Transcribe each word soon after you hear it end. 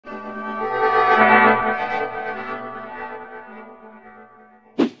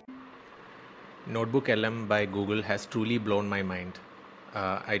NotebookLM by Google has truly blown my mind.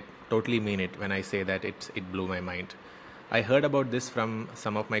 I totally mean it when I say that it blew my mind. I heard about this from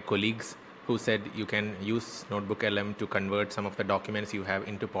some of my colleagues who said you can use NotebookLM to convert some of the documents you have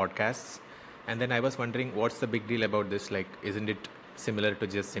into podcasts. And then I was wondering, what's the big deal about this? Like, isn't it similar to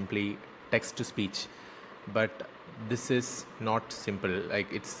just simply text to speech? But this is not simple.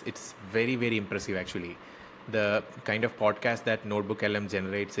 Like, it's very, very impressive actually. The kind of podcast that NotebookLM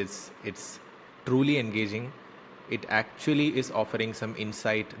generates, it's truly engaging. It actually is offering some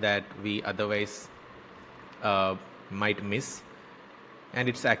insight that we otherwise might miss, and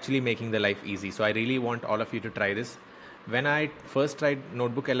it's actually making the life easy. So I really want all of you to try this. When I first tried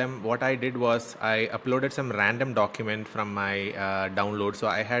NotebookLM, what I did was I uploaded some random document from my download. So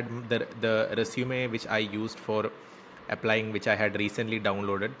I had the resume which I used for applying, which I had recently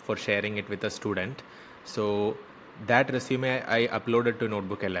downloaded for sharing it with a student. So that resume I uploaded to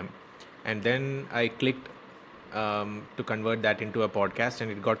NotebookLM, and then I clicked to convert that into a podcast,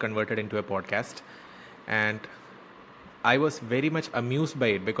 and it got converted into a podcast. And I was very much amused by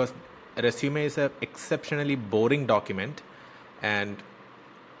it because a resume is an exceptionally boring document, and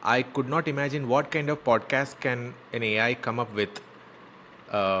I could not imagine what kind of podcast can an AI come up with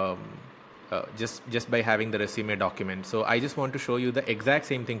just by having the resume document. So I just want to show you the exact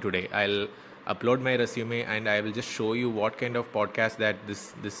same thing today. I'll upload my resume and I will just show you what kind of podcast that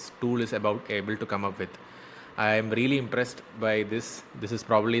this tool is able to come up with. I am really impressed by this. This is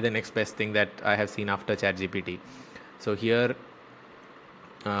probably the next best thing that I have seen after ChatGPT. So here,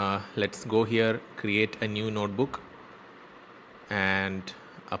 let's go here, create a new notebook and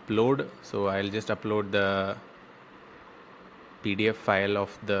upload. So I'll just upload the PDF file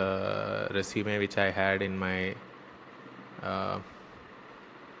of the resume which I had in my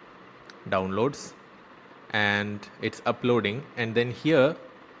downloads, and it's uploading. And then here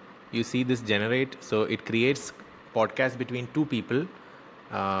you see this generate. So it creates podcast between two people,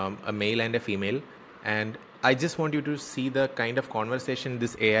 a male and a female. And I just want you to see the kind of conversation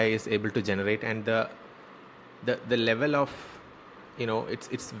this AI is able to generate, and the level of,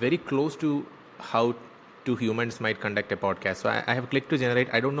 it's very close to how two humans might conduct a podcast. So I have clicked to generate.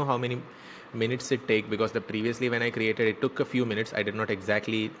 I don't know how many minutes it take, because previously when I created it took a few minutes. I did not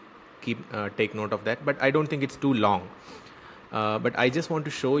exactly take note of that, but I don't think it's too long. But I just want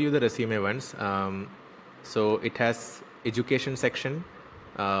to show you the resume once. So it has education section,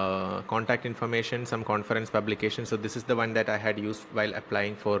 contact information, some conference publication. So this is the one that I had used while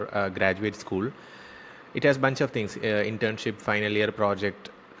applying for graduate school. It has bunch of things, internship, final year project,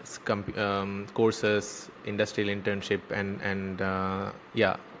 courses, industrial internship, and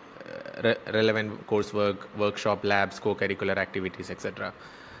relevant coursework, workshop, labs, co-curricular activities, etc.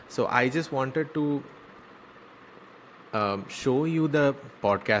 So I just wanted to show you the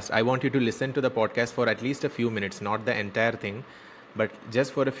podcast. I want you to listen to the podcast for at least a few minutes, not the entire thing, but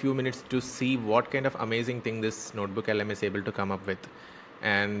just for a few minutes to see what kind of amazing thing this NotebookLM is able to come up with.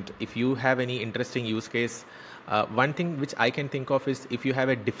 And if you have any interesting use case, one thing which I can think of is, if you have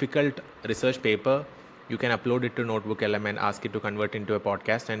a difficult research paper, you can upload it to NotebookLM and ask it to convert into a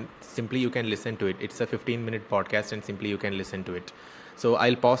podcast, and simply you can listen to it. It's a 15-minute podcast, and simply you can listen to it. So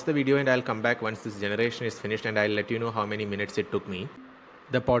I'll pause the video and I'll come back once this generation is finished, and I'll let you know how many minutes it took me.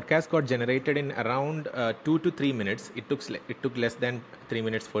 The podcast got generated in around 2 to 3 minutes. It took less than 3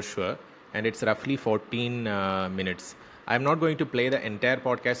 minutes for sure, and it's roughly 14 minutes. I'm not going to play the entire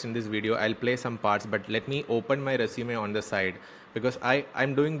podcast in this video. I'll play some parts, but let me open my resume on the side, because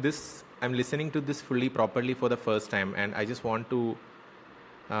I'm doing this. I'm listening to this fully properly for the first time, and I just want to.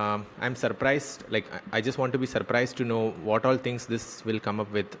 I'm surprised. Like, I just want to be surprised to know what all things this will come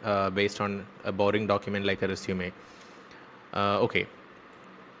up with based on a boring document like a resume. Okay.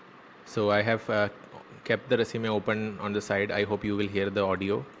 So I have kept the resume open on the side. I hope you will hear the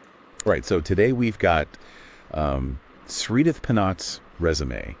audio. Right. So today we've got Sridhar Panat's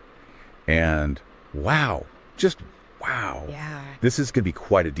resume, and wow, just wow. Yeah. This is going to be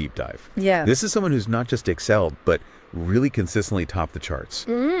quite a deep dive. Yeah. This is someone who's not just excelled, but really consistently topped the charts.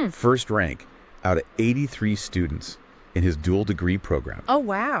 First rank out of 83 students in his dual degree program. Oh,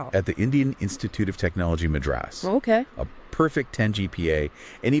 wow. At the Indian Institute of Technology, Madras. Okay. A perfect 10 GPA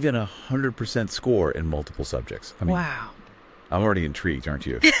and even 100% score in multiple subjects. I mean, wow. I'm already intrigued, aren't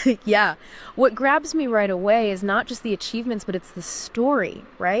you? Yeah. What grabs me right away is not just the achievements, but it's the story,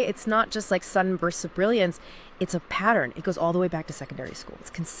 right? It's not just like sudden bursts of brilliance. It's a pattern. It goes all the way back to secondary school. It's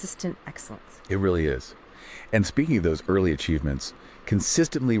consistent excellence. It really is. And speaking of those early achievements,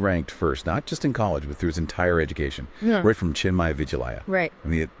 consistently ranked first, not just in college, but through his entire education, right from Chinmaya Vidyalaya. Right. I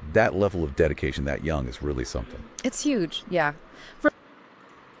mean, that level of dedication that young is really something. It's huge. Yeah.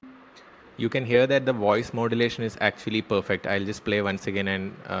 You can hear that the voice modulation is actually perfect. I'll just play once again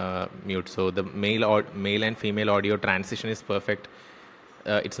and mute. So the male and female audio transition is perfect.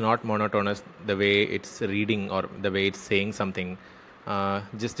 It's not monotonous the way it's reading or the way it's saying something.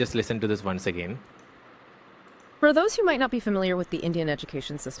 Just listen to this once again. For those who might not be familiar with the Indian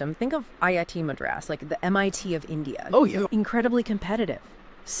education system, think of IIT Madras, like the MIT of India. Oh, yeah. Incredibly competitive.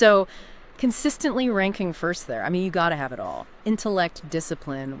 So consistently ranking first there. I mean, you got to have it all. Intellect,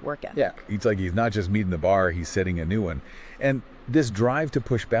 discipline, work ethic. Yeah, it's like he's not just meeting the bar, he's setting a new one. And this drive to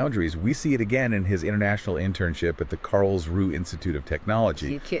push boundaries, we see it again in his international internship at the Karlsruhe Institute of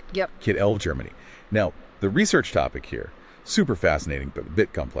Technology, Kit L, Germany. Now, the research topic here, super fascinating, but a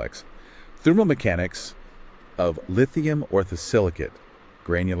bit complex. Thermomechanics of lithium orthosilicate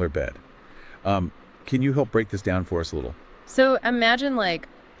granular bed. Can you help break this down for us a little? So imagine like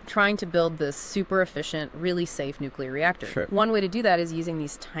trying to build this super efficient, really safe nuclear reactor. Sure. One way to do that is using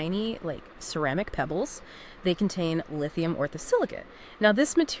these tiny like ceramic pebbles. They contain lithium orthosilicate. Now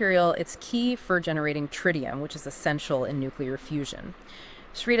this material, it's key for generating tritium, which is essential in nuclear fusion.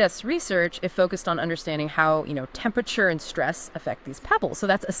 Sridhar's research, it focused on understanding how, temperature and stress affect these pebbles. So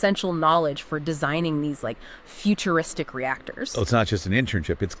that's essential knowledge for designing these like futuristic reactors. Oh, it's not just an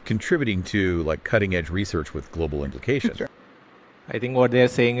internship, it's contributing to like cutting edge research with global implications. Sure. I think what they're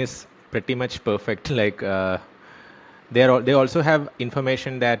saying is pretty much perfect. Like they also have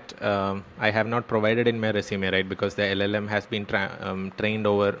information that I have not provided in my resume, right? Because the LLM has been trained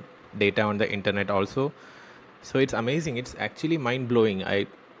over data on the internet also. So it's amazing. It's actually mind-blowing. I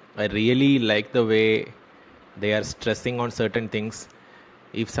really like the way they are stressing on certain things.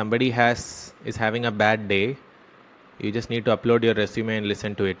 If somebody is having a bad day, you just need to upload your resume and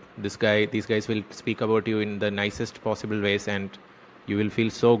listen to it. These guys will speak about you in the nicest possible ways, and you will feel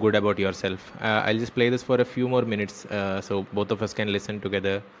so good about yourself. I'll just play this for a few more minutes so both of us can listen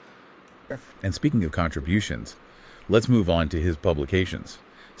together. And speaking of contributions, let's move on to his publications.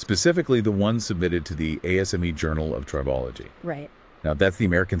 Specifically the one submitted to the ASME Journal of Tribology. Right. Now, that's the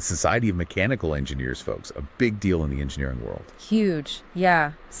American Society of Mechanical Engineers, folks. A big deal in the engineering world. Huge.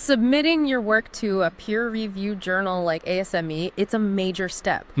 Yeah. Submitting your work to a peer-reviewed journal like ASME, it's a major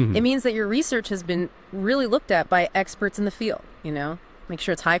step. Mm-hmm. It means that your research has been really looked at by experts in the field, Make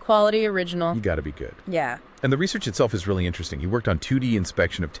sure it's high quality, original. You got to be good. Yeah. And the research itself is really interesting. He worked on 2D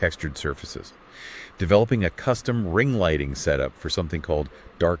inspection of textured surfaces, developing a custom ring lighting setup for something called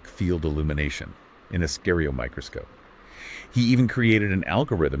dark field illumination in a stereo microscope. He even created an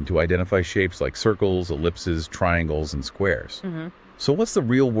algorithm to identify shapes like circles, ellipses, triangles, and squares. Mm-hmm. So what's the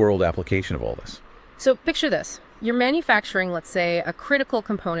real-world application of all this? So picture this. You're manufacturing, let's say, a critical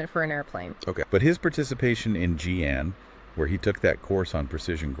component for an airplane. Okay. But his participation in GN, where he took that course on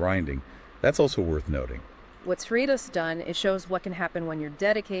precision grinding, that's also worth noting. What Sridhar's done, it shows what can happen when you're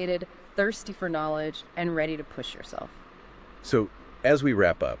dedicated, thirsty for knowledge, and ready to push yourself. So, as we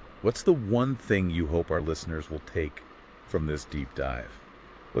wrap up, what's the one thing you hope our listeners will take from this deep dive?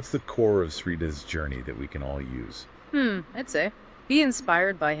 What's the core of Sridhar's journey that we can all use? I'd say be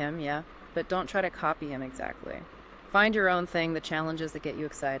inspired by him, yeah, but don't try to copy him exactly. Find your own thing, the challenges that get you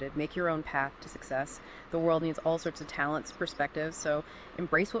excited. Make your own path to success. The world needs all sorts of talents, perspectives, so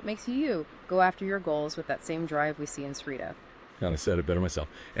embrace what makes you you. Go after your goals with that same drive we see in Sridhar. Kind of said it better myself.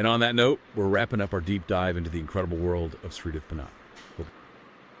 And on that note, we're wrapping up our deep dive into the incredible world of Sridhar Pannat.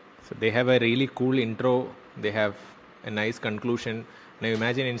 So they have a really cool intro. They have a nice conclusion. Now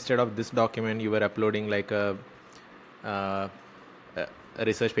imagine instead of this document, you were uploading like a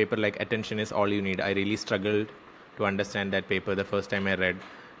research paper like Attention is All You Need. I really struggled to understand that paper the first time I read.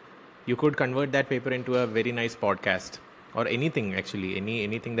 You could convert that paper into a very nice podcast or anything actually,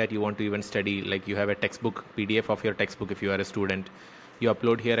 anything that you want to even study. Like you have a textbook, PDF of your textbook if you are a student. You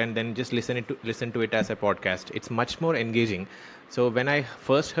upload here and then just listen to it as a podcast. It's much more engaging. So when I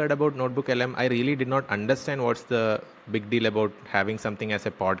first heard about NotebookLM, I really did not understand what's the big deal about having something as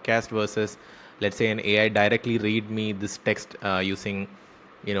a podcast versus, let's say, an AI directly read me this text using,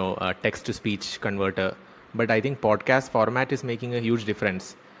 a text-to-speech converter. But I think podcast format is making a huge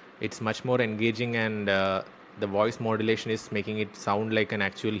difference. It's much more engaging, and the voice modulation is making it sound like an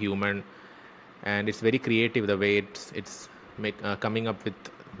actual human. And it's very creative the way it's coming up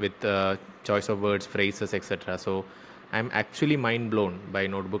with choice of words, phrases, etc. So I'm actually mind blown by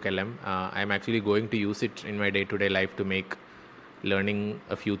NotebookLM. I'm actually going to use it in my day-to-day life to make learning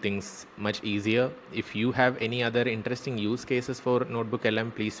a few things much easier. If you have any other interesting use cases for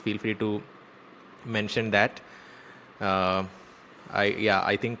NotebookLM, please feel free to mention that.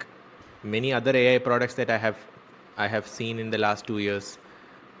 I think many other AI products that I have seen in the last 2 years,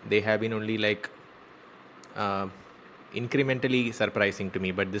 they have been only like incrementally surprising to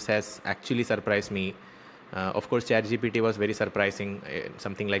me, but this has actually surprised me. Of course, ChatGPT was very surprising.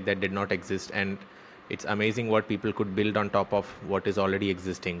 Something like that did not exist, and it's amazing what people could build on top of what is already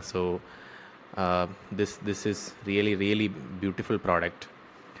existing. So this is really beautiful product.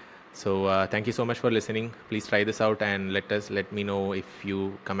 So thank you so much for listening. Please try this out and let me know if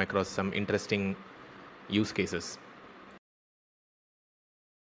you come across some interesting use cases.